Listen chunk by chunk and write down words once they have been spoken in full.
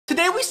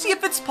today we see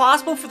if it's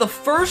possible for the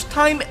first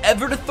time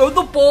ever to throw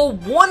the ball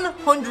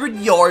 100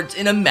 yards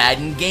in a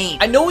Madden game.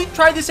 I know we've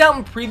tried this out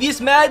in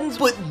previous Maddens,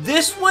 but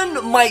this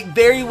one might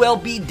very well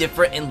be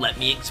different, and let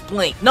me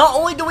explain. Not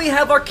only do we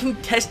have our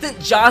contestant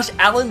Josh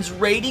Allen's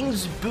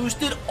ratings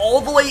boosted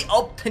all the way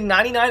up to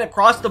 99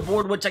 across the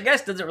board, which I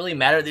guess doesn't really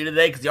matter at the end of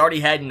the day because he already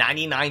had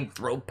 99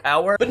 throw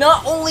power, but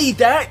not only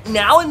that,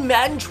 now in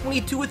Madden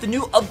 22 with the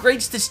new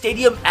upgrades to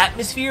stadium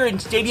atmosphere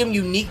and stadium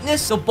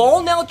uniqueness, the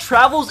ball now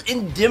travels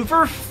in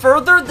Denver further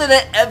than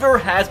it ever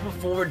has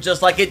before,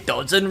 just like it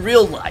does in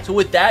real life. So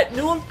with that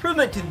new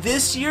improvement to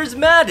this year's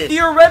Madden,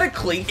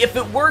 theoretically, if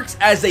it works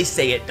as they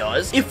say it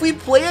does, if we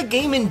play a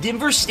game in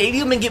Denver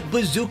Stadium and get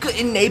bazooka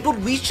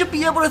enabled, we should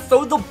be able to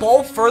throw the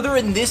ball further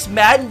in this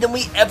Madden than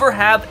we ever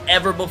have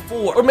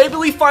before. Or maybe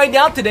we find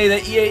out today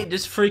that EA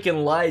just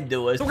freaking lied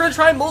to us. So we're gonna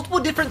try multiple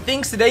different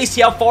things today,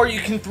 see how far you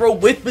can throw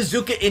with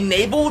bazooka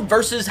enabled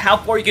versus how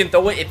far you can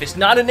throw it if it's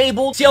not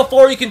enabled, see how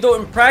far you can throw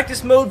it in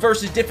practice mode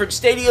versus different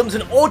stadiums,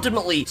 and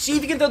ultimately see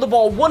if you can throw the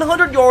ball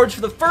 100 yards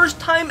for the first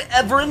time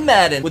ever in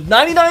Madden with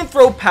 99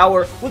 throw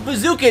power with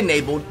bazooka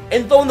enabled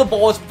and throwing the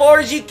ball as far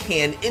as you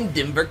can in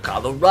Denver,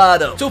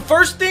 Colorado. So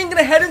first thing,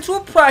 gonna head into a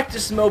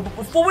practice mode, but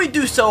before we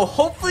do so,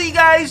 hopefully you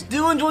guys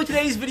do enjoy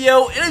today's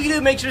video, and if you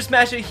do, make sure to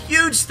smash a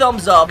huge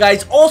thumbs up.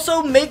 Guys,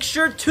 also make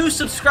sure to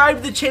subscribe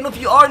to the channel if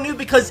you are new,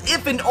 because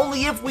if and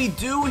only if we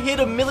do hit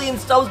 1 million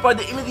subs by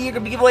the end of the year,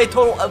 gonna be giving away a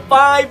total of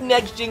 5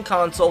 next-gen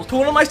consoles to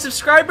one of my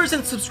subscribers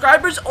and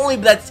subscribers only,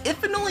 but that's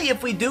if and only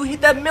if we do hit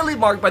that milli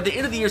mark by the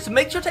end of the year, so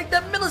make sure to take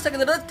that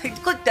millisecond to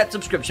click that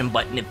subscription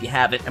button if you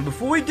haven't. And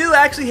before we do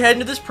actually head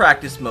into this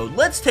practice mode,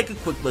 let's take a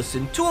quick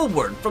listen to a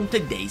word from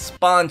today's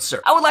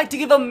sponsor. I would like to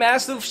give a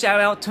massive shout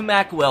out to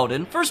Mack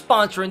Weldon for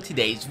sponsoring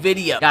today's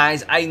video.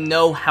 Guys, I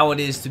know how it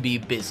is to be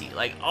busy.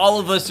 Like, all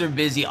of us are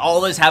busy.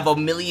 All of us have a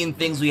million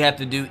things we have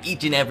to do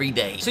each and every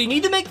day. So you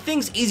need to make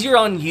things easier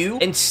on you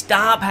and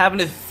stop having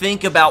to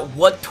think about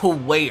what to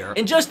wear,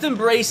 and just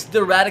embrace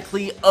the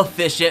radically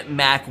efficient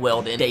Mack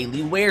Weldon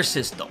daily wear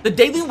system. The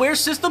daily wear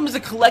system is a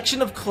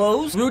collection of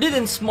clothes rooted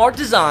in smart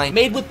design,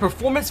 made with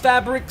performance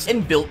fabrics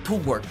and built to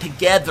work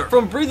together.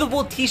 From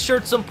breathable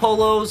t-shirts and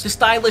polos to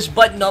stylish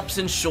button-ups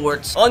and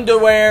shorts,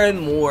 underwear and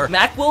more,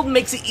 Mack Weldon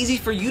makes it easy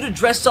for you to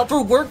dress up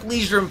for work,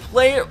 leisure, and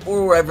play,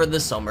 or wherever the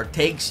summer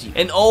takes you.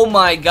 And oh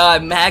my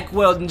god, Mack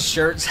Weldon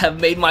shirts have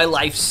made my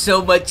life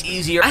so much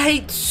easier. I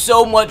hate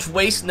so much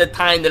wasting the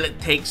time that it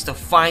takes to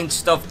find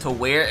stuff to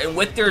wear, and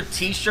with their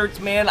t-shirts,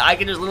 man, I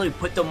can just literally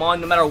put them on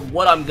no matter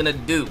what I'm gonna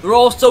do. They're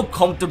all so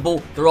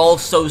comfortable, they're all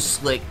so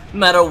slick. No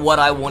matter what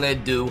I want to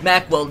do,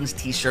 Mack Weldon's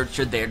t-shirts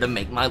are there to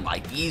make my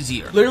life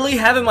easier. Literally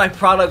having my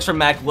products from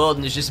Mack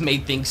Weldon has just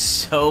made things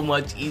so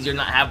much easier,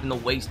 not having to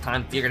waste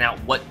time figuring out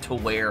what to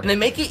wear. And they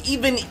make it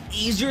even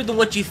easier than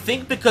what you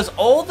think, because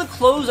all the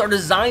clothes are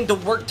designed to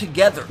work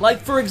together. Like,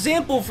 for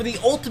example, for the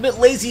ultimate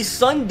lazy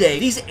Sunday,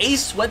 these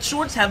Ace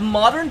sweatshorts have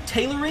modern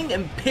tailoring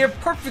and pair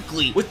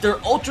perfectly with their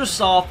ultra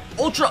soft,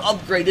 ultra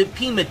upgraded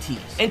Pima tees.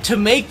 And to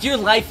make your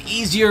life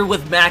easier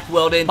with Mack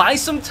Weldon, buy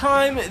some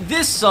time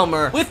this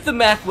summer with the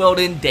Mack Weldon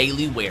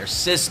daily wear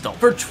system.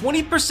 For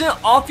 20%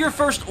 off your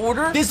first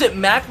order, visit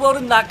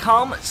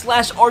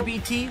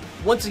MackWeldon.com/RBT.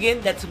 Once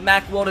again, that's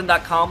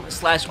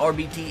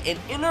MackWeldon.com/RBT, and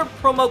enter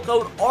promo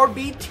code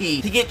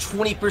RBT to get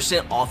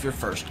 20% off your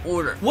first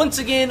order. Once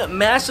again,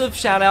 massive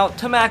shout out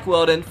to Mack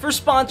Weldon for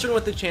sponsoring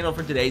with the channel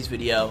for today's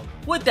video.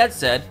 With that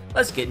said,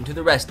 let's get into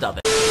the rest of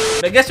it.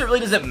 But I guess it really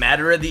doesn't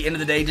matter at the end of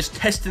the day, just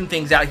testing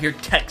things out here.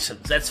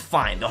 Texans, that's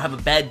fine, they'll have a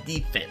bad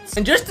defense.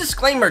 And just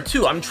disclaimer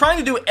too, I'm trying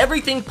to do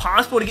everything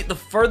possible to get the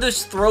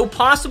furthest throw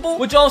possible,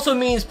 which also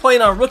means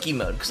playing on rookie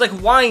mode, because like,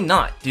 why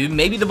not, dude?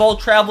 Maybe the ball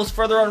travels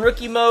further on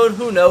rookie mode,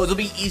 who knows, it'll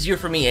be easier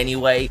for me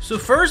anyway. So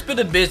first bit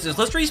of business,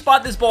 let's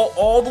respot this ball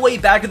all the way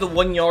back at the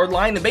 1 yard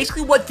line, and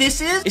basically what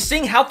this is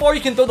seeing how far you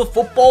can throw the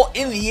football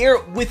in the air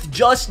with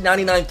just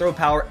 99 throw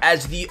power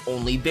as the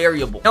only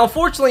variable. Now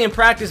unfortunately in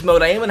practice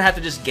mode, I am gonna have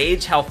to just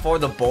gauge how far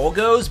the ball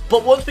goes,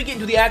 but once we get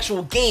into the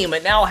actual game,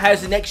 it now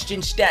has the next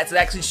gen stats that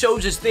actually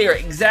shows us there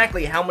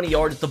exactly how many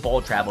yards the ball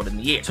traveled in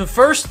the air. So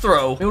first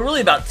throw, we're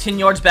really about 10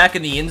 yards back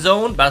in the end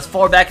zone, about as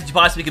far back as you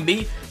possibly can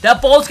be.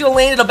 That ball's gonna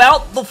land at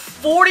about the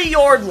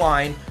 40-yard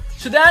line,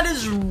 so that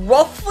is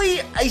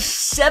roughly a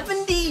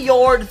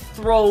 70-yard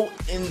throw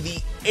in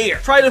the air.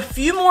 Tried a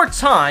few more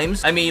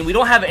times. I mean, we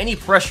don't have any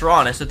pressure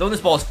on us, so throwing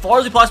this ball as far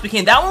as we possibly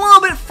can. That one a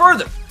little bit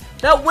further.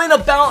 That went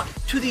about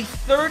to the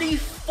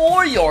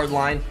 34-yard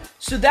line.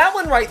 So that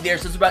one right there,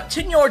 so it's about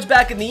 10 yards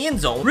back in the end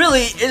zone,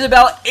 really is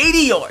about 80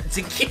 yards.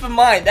 And keep in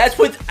mind, that's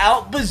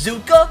without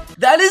bazooka.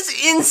 That is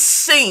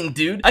insane,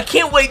 dude. I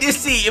can't wait to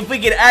see if we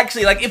can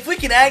actually, if we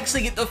can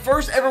actually get the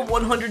first ever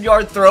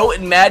 100-yard throw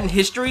in Madden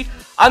history.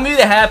 I'm gonna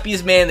be the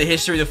happiest man in the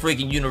history of the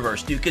freaking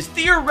universe, dude, because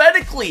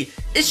theoretically,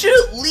 it should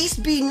at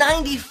least be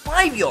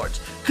 95 yards,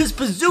 because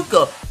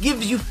bazooka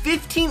gives you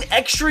 15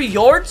 extra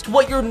yards to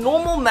what your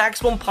normal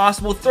maximum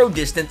possible throw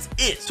distance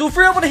is. So if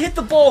we're able to hit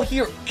the ball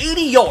here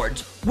 80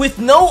 yards, with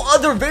no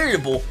other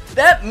variable,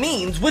 that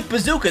means with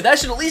Bazooka, that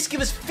should at least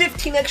give us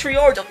 15 extra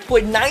yards up to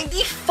a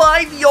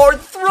 95-yard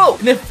throw.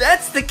 And if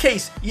that's the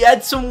case, you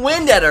add some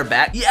wind at our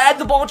back, you add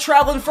the ball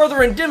traveling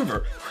further in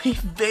Denver, we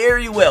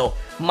very well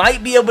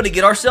might be able to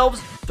get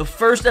ourselves the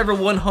first ever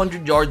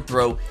 100-yard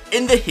throw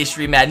in the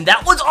history of Madden.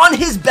 That was on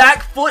his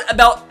back foot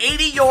about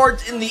 80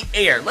 yards in the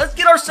air. Let's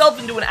get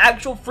ourselves into an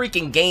actual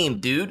freaking game,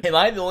 dude. Am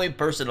I the only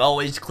person that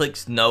always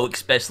clicks no,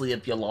 especially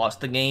if you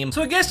lost the game?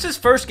 So I guess this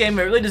first game,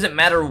 it really doesn't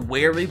matter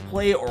where we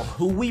play or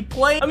who we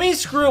play. I mean,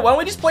 screw it. Why don't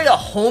we just play a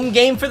home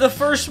game for the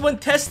first one?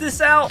 Test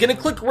this out. Gonna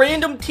click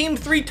random team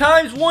 3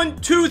 times.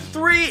 1, 2,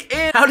 3,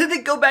 and how did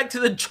it go back to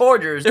the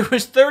Chargers? There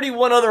was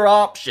 31 other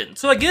options.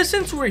 So I guess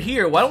since we're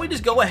here, why don't we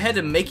just go ahead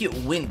and make it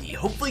windy?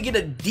 Hopefully get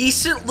a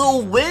decent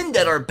little wind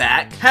at our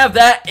back. Have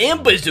that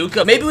and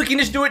Bazooka. Maybe we can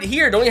just do it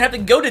here. Don't even have to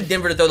go to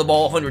Denver to throw the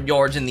ball 100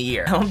 yards in the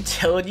air. I'm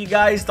telling you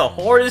guys, the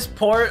hardest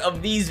part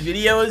of these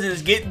videos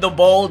is getting the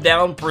ball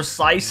down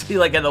precisely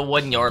like at the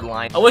 1-yard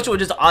line. I wish it would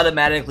just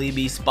automatically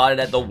be spotted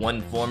at the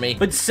 1 for me.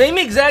 But same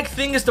exact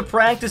thing as the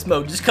practice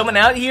mode. Just coming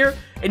out here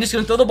and just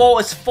gonna throw the ball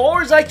as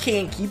far as I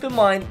can. Keep in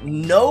mind,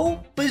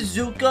 no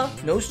Bazooka,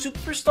 no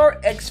Superstar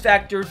X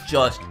Factor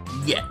just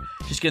yet.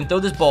 Just gonna throw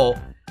this ball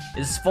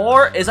as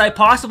far as I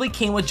possibly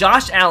can with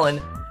Josh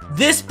Allen.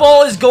 This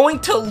ball is going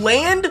to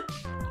land.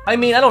 I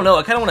mean, I don't know.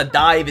 I kind of want to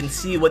dive and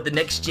see what the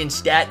next gen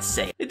stats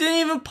say. It didn't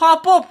even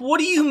pop up. What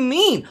do you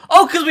mean?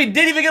 Oh, because we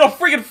didn't even get a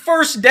freaking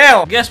first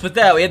down. Guess with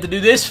that, we have to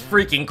do this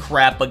freaking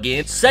crap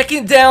again.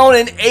 2nd down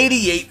and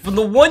 88 from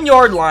the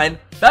 1-yard line.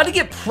 About to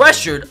get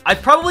pressured. I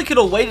probably could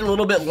have waited a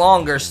little bit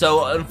longer,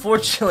 so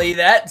unfortunately,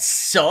 that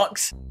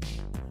sucks.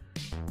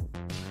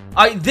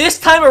 All right, this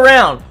time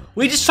around,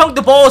 we just chunked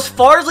the ball as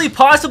far as we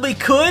possibly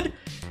could,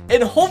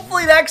 and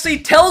hopefully it actually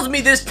tells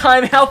me this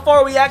time how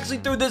far we actually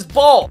threw this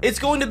ball. It's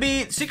going to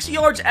be 60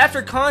 yards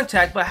after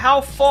contact, but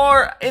how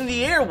far in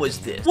the air was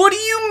this? What do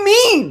you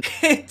mean?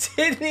 It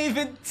didn't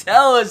even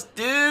tell us,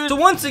 dude. So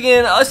once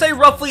again, let's say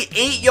roughly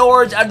 8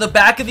 yards out of the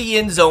back of the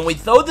end zone. We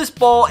throw this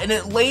ball and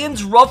it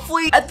lands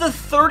roughly at the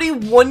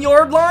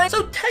 31-yard line.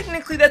 So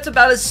technically that's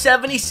about a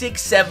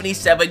 76,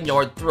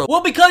 77-yard throw.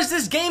 Well, because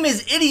this game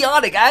is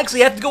idiotic, I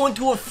actually have to go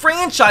into a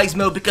franchise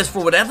mode because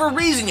for whatever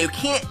reason, you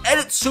can't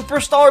edit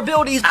superstar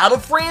abilities out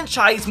of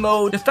franchise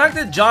mode. The fact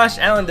that Josh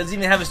Allen doesn't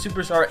even have a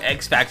Superstar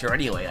X Factor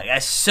anyway, like,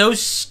 that's so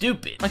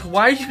stupid. Like,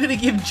 why are you gonna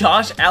give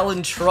Josh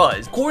Allen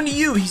trust? According to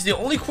you, he's the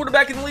only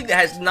quarterback in the league that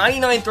has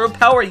 99 throw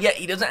power, yet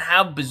he doesn't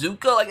have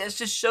Bazooka? Like, that's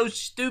just so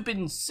stupid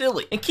and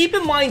silly. And keep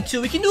in mind,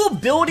 too, we can do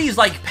abilities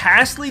like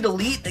Pass Lead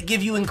Elite that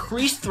give you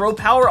increased throw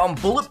power on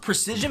bullet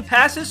precision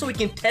passes, so we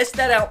can test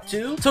that out,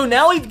 too. So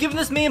now we've given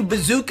this man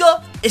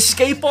Bazooka,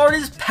 Escape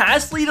Artist,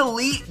 Pass Lead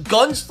Elite,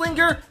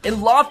 Gunslinger,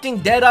 and Lofting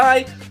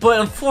Deadeye, but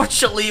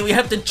unfortunately, we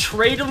have to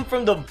trade him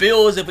from the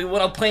Bills if we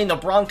want to play in the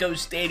Broncos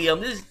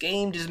Stadium. This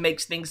game just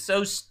makes things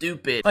so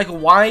stupid. Like,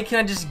 why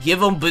can't I just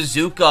give him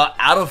Bazooka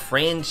out of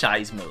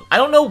franchise mode? I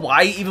don't know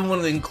why I even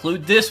want to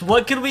include this.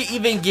 What could we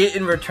even get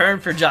in return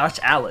for Josh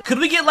Allen? Could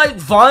we get, like,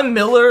 Von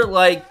Miller?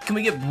 Like, can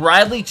we get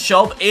Bradley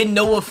Chubb and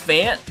Noah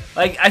Fant?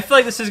 Like, I feel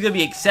like this is going to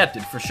be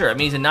accepted for sure. I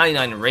mean, he's a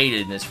 99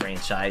 rated in this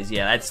franchise.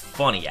 Yeah, that's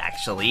funny,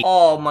 actually.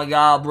 Oh my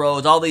god,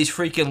 bros. All these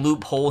freaking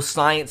loopholes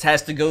science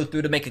has to go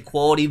through to make a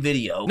quality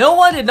video. No,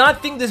 I did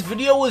not think this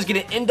video was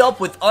going to end up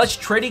with us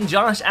trading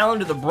Josh Allen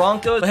to the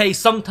Broncos. But hey,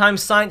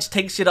 sometimes science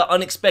takes you to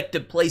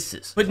unexpected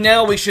places. But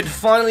now we should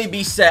finally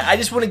be set. I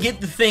just want to get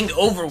the thing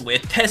over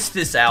with. Test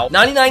this out.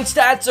 99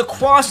 stats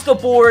across the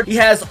board. He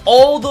has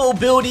all the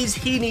abilities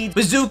he needs.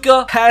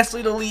 Bazooka, Pass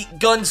Lead Elite,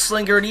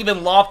 Gunslinger, and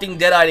even Lofting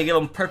Deadeye to give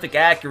him perfect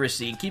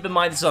accuracy. And keep in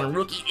mind, this is on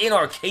rookie in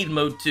arcade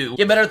mode too.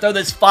 You better throw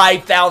this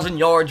 5,000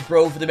 yards,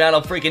 bro, for the amount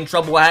of freaking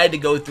trouble I had to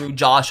go through,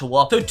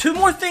 Joshua. So 2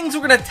 more things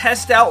we're going to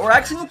test out. We're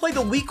actually going to play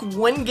the week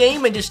 1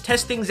 game and just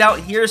test things out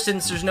here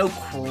since there's no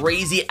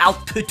crazy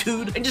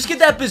altitude. And just get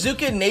that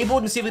Bazooka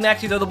enabled and see if we can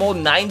actually throw the ball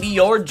 90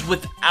 yards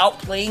without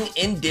playing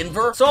in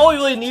Denver. So all we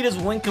really need is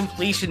 1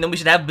 completion, then we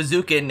should have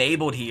Bazooka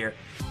enabled here.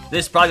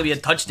 This is probably going to be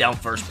a touchdown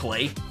first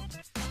play.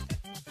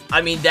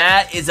 I mean,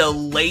 that is a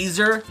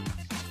laser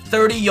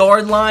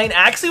 30-yard line.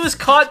 Actually was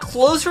caught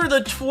closer to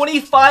the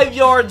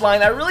 25-yard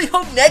line. I really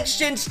hope Next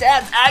Gen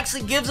Stats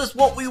actually gives us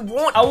what we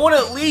want. I want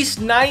at least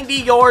 90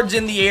 yards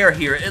in the air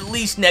here. At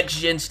least Next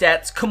Gen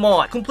Stats. Come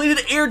on.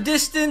 Completed air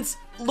distance.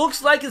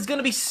 Looks like it's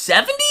gonna be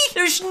 70?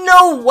 There's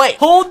no way.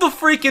 Hold the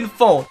freaking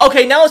phone.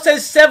 Okay, now it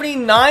says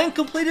 79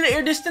 completed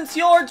air distance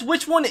yards.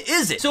 Which one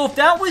is it? So if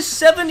that was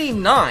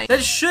 79,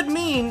 that should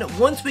mean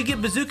once we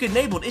get Bazooka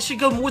enabled, it should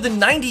go more than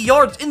 90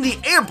 yards in the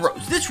air,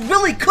 bros. This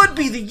really could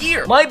be the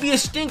year. Might be a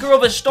stinker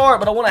of a start,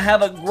 but I want to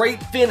have a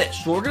great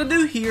finish. So what we're gonna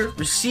do here,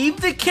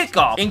 receive the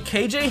kickoff in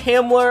KJ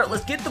Hamler.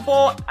 Let's get the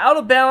ball out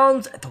of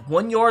bounds at the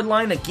 1-yard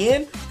line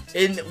again.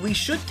 And we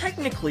should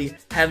technically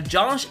have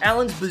Josh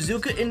Allen's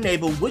Bazooka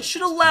enabled, which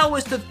should allow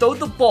us to throw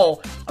the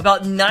ball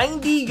about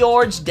 90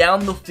 yards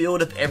down the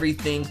field of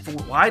everything.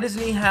 Why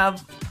doesn't he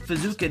have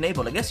bazooka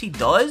enabled? I guess he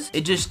does.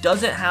 It just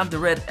doesn't have the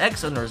red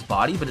X under his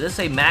body, but it does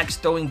say max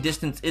throwing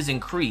distance is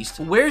increased.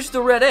 Where's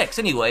the red X?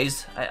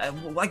 Anyways,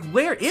 like,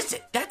 where is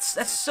it?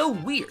 That's so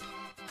weird.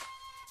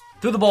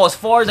 Threw the ball as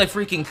far as I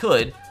freaking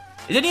could.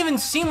 It didn't even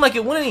seem like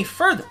it went any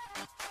further.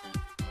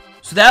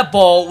 So that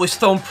ball was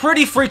thrown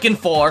pretty freaking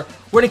far.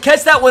 We're gonna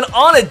catch that one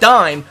on a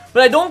dime,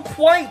 but I don't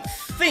quite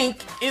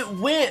think it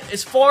went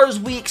as far as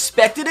we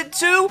expected it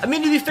to. I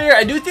mean, to be fair,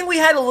 I do think we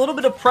had a little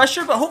bit of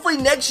pressure, but hopefully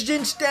Next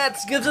Gen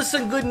Stats gives us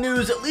some good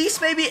news. At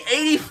least maybe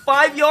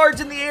 85 yards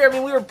in the air. I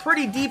mean, we were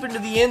pretty deep into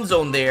the end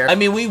zone there. I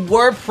mean, we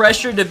were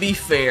pressured, to be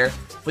fair.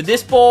 But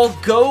this ball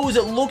goes,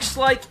 it looks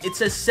like it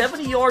says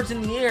 70 yards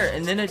in the air,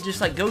 and then it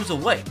just like goes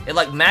away. It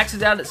like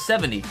maxes out at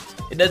 70.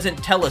 It doesn't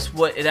tell us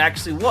what it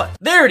actually was.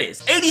 There it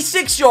is,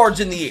 86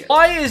 yards in the air.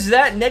 Why is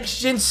that Next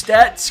Gen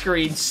Stat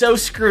screen so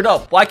screwed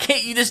up? Why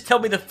can't you just tell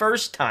me the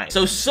first time?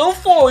 So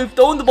far we've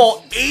thrown the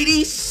ball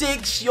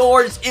 86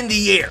 yards in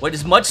the air with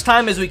as much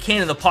time as we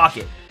can in the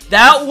pocket.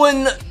 That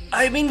one,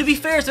 I mean, to be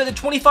fair, it's at the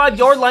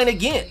 25-yard line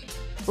again.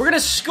 We're gonna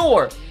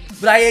score.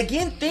 But I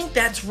again think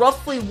that's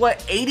roughly,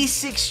 what,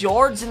 86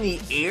 yards in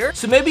the air?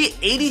 So maybe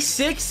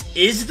 86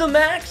 is the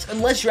max,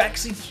 unless you're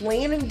actually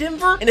playing in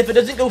Denver. And if it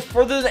doesn't go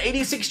further than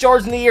 86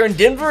 yards in the air in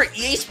Denver,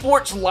 EA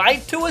Sports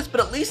lied to us. But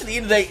at least at the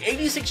end of the day,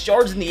 86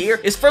 yards in the air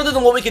is further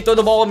than what we could throw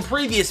the ball in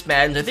previous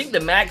Maddens. I think the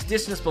max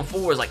distance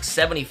before was like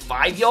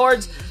 75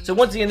 yards. So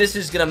once again, this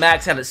is going to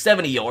max out at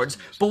 70 yards.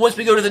 But once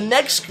we go to the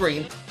next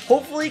screen,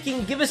 hopefully it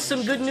can give us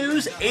some good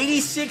news.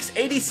 86,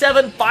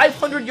 87,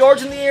 500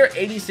 yards in the air,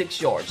 86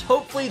 yards.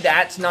 Hopefully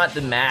that's not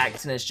the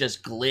max and it's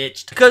just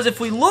glitched. Because if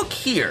we look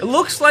here, it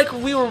looks like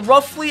we were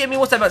roughly, I mean,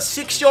 what's that, about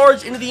 6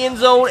 yards into the end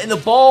zone, and the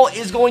ball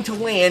is going to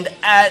land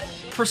at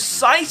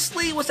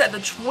precisely, what's that, the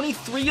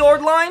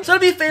 23-yard line? So to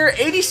be fair,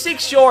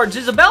 86 yards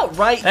is about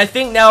right. And I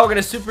think now we're going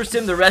to super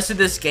sim the rest of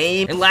this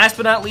game. And last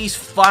but not least,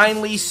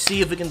 finally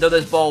see if we can throw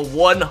this ball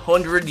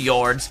 100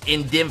 yards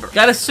in Denver.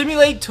 Got to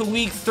simulate to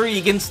week 3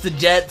 against the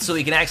Jets so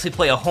we can actually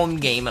play a home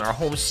game in our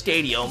home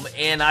stadium.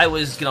 And I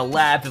was going to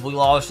laugh if we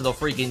lost to the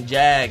freaking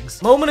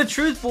Jags. Moment of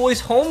truth,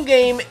 boys. Home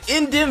game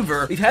in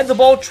Denver. We've had the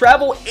ball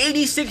travel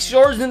 86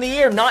 yards in the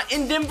air, not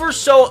in Denver.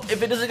 So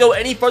if it doesn't go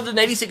any further than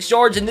 86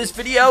 yards in this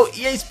video,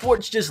 EA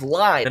Sports just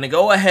lied. Gonna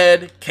go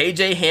ahead,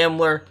 KJ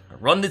Hamler,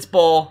 run this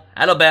ball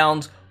out of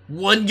bounds,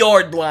 1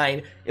 yard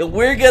line, and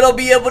we're gonna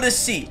be able to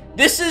see.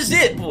 This is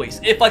it, boys.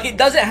 If like it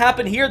doesn't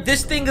happen here,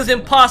 this thing is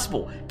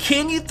impossible.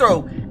 Can you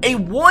throw a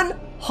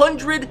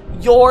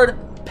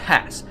 100-yard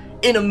pass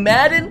in a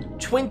Madden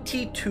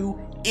 22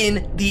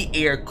 in the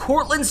air?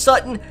 Cortland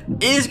Sutton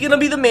is gonna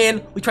be the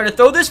man we try to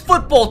throw this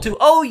football to.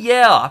 Oh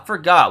yeah, I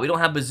forgot, we don't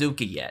have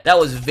bazooka yet. That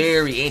was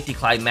very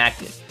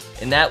anticlimactic.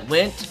 And that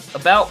went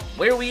about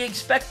where we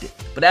expected.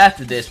 But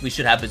after this, we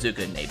should have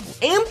bazooka enabled.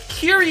 I am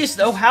curious,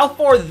 though, how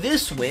far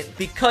this went,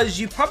 because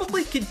you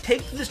probably could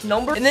take this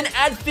number and then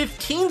add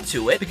 15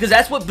 to it, because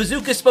that's what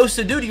bazooka is supposed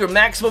to do to your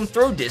maximum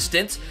throw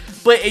distance,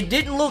 but it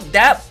didn't look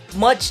that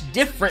much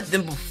different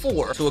than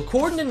before. So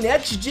according to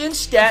Next Gen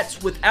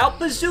Stats, without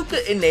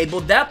bazooka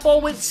enabled, that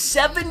ball went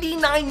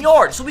 79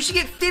 yards. So we should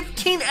get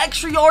 15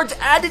 extra yards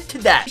added to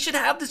that. We should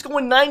have this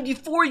going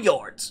 94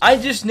 yards. I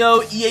just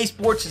know EA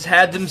Sports has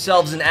had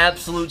themselves an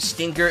absolute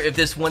stinker if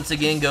this once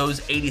again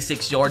goes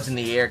 86 yards in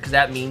the air, because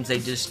that means they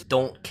just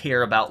don't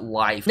care about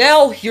life.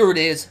 Now, here it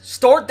is.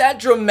 Start that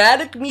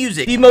dramatic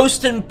music. The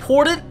most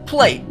important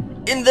play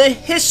in the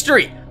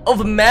history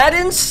of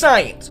Madden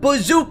science.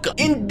 Bazooka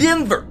in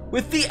Denver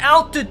with the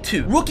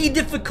altitude, rookie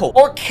difficult,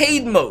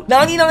 arcade mode,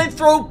 99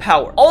 throw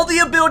power, all the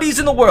abilities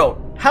in the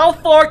world. How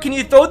far can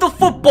you throw the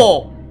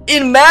football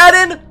in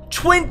Madden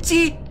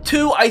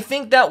 22? I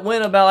think that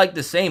went about like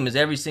the same as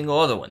every single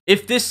other one.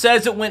 If this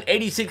says it went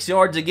 86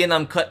 yards again,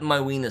 I'm cutting my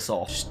weenus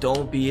off. Just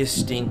don't be a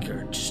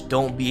stinker. Just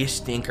don't be a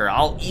stinker.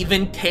 I'll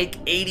even take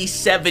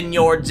 87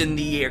 yards in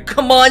the air.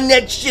 Come on,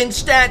 Next Gen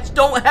Stats,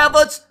 don't have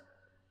us.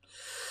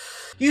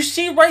 You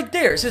see right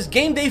there, it says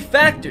game day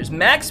factors.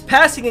 Max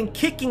passing and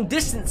kicking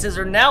distances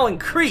are now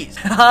increased.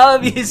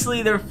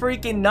 Obviously, they're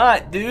freaking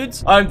not,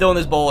 dudes. I'm throwing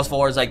this ball as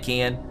far as I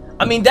can.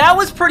 I mean, that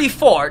was pretty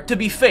far, to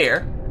be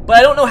fair, but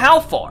I don't know how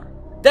far.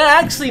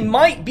 That actually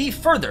might be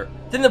further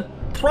than the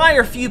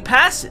prior few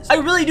passes. I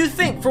really do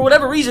think, for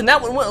whatever reason,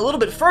 that one went a little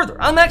bit further.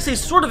 I'm actually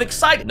sort of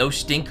excited. No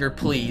stinker,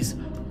 please.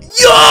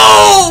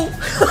 Yo!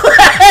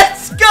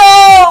 Let's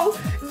go!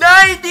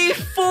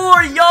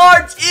 94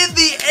 yards in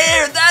the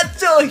air.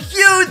 That's a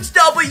huge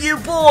W,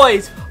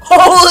 boys.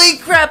 Holy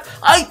crap.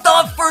 I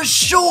thought for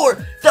sure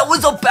that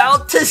was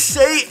about to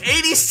say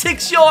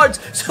 86 yards.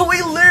 So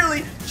we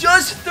literally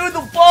just threw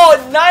the ball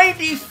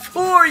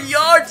 94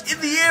 yards in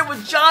the air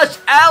with Josh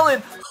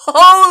Allen.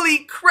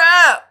 Holy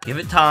crap. Give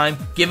it time.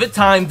 Give it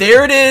time.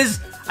 There it is.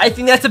 I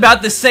think that's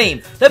about the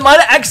same. That might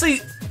have actually...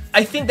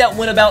 I think that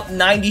went about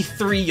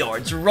 93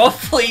 yards.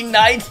 Roughly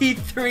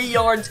 93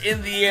 yards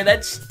in the air.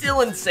 That's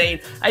still insane.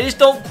 I just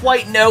don't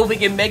quite know if we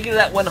can make it to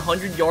that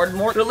 100-yard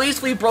mark. But at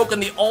least we've broken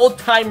the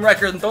all-time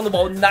record and thrown the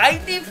ball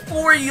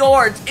 94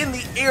 yards in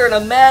the air in a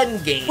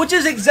Madden game, which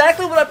is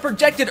exactly what I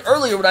projected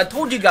earlier when I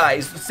told you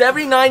guys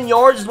 79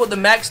 yards is what the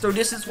max throw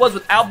distance was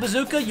without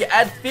bazooka. You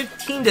add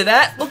 15 to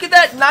that. Look at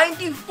that,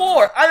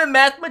 94. I'm a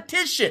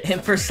mathematician.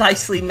 And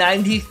precisely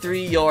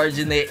 93 yards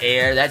in the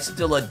air. That's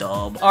still a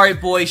dub. All right,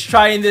 boys,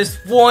 trying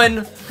this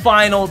one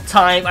final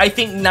time. I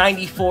think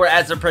 94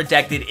 as I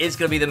projected is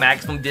going to be the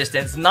maximum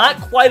distance. Not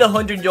quite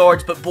 100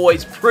 yards, but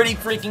boys, pretty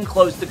freaking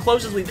close. The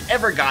closest we've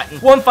ever gotten.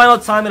 One final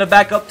time, and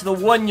back up to the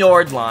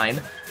 1-yard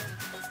line.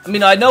 I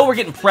mean, I know we're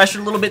getting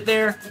pressured a little bit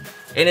there,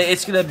 and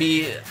it's going to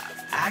be,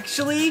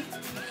 actually,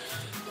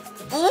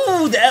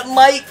 ooh, that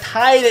might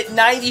tie it at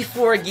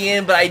 94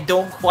 again, but I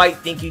don't quite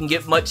think you can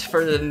get much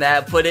further than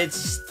that, but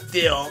it's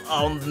still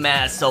a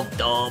massive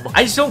dub.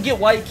 I just don't get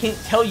why it can't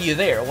tell you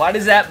there. Why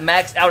does that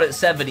max out at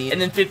 70,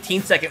 and then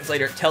 15 seconds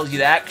later it tells you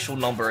the actual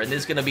number, and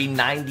it's going to be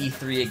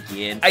 93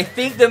 again. I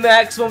think the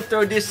maximum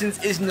throw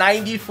distance is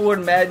 94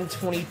 in Madden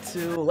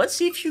 22. Let's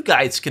see if you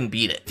guys can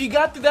beat it. If you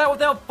got through that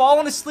without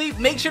falling asleep,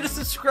 make sure to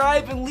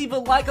subscribe and leave a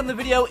like on the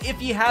video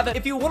if you haven't.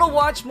 If you want to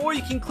watch more,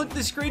 you can click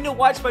the screen to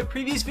watch my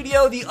previous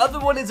video. The other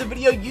one is a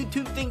video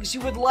YouTube thinks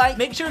you would like.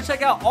 Make sure to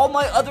check out all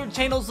my other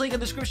channels, link in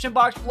the description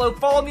box below.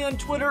 Follow me on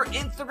Twitter,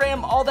 Instagram,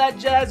 all that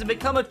jazz, and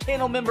become a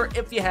channel member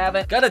if you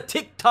haven't. Got a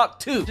TikTok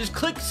too. Just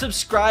click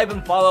subscribe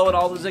and follow on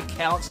all those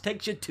accounts.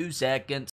 Takes you 2 seconds.